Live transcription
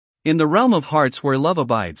In the realm of hearts where love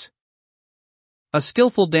abides. A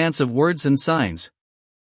skillful dance of words and signs.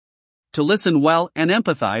 To listen well and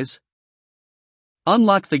empathize.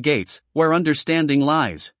 Unlock the gates where understanding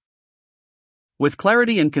lies. With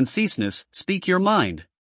clarity and conciseness, speak your mind.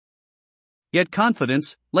 Yet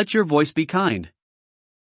confidence, let your voice be kind.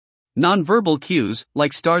 Non-verbal cues,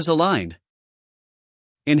 like stars aligned.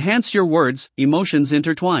 Enhance your words, emotions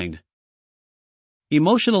intertwined.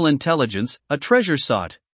 Emotional intelligence, a treasure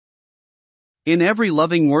sought. In every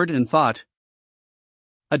loving word and thought.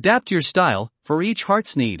 Adapt your style, for each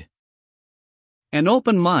heart's need. An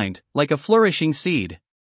open mind, like a flourishing seed.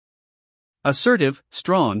 Assertive,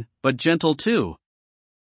 strong, but gentle too.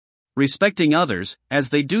 Respecting others,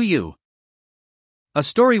 as they do you. A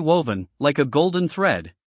story woven, like a golden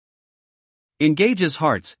thread. Engages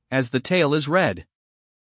hearts, as the tale is read.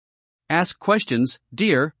 Ask questions,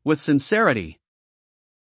 dear, with sincerity.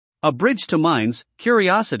 A bridge to minds,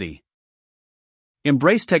 curiosity.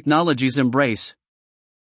 Embrace technology's embrace.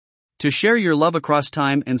 To share your love across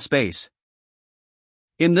time and space.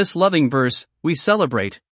 In this loving verse, we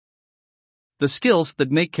celebrate the skills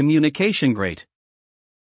that make communication great.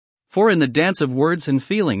 For in the dance of words and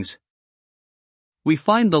feelings, we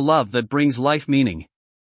find the love that brings life meaning.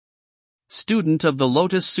 Student of the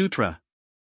Lotus Sutra.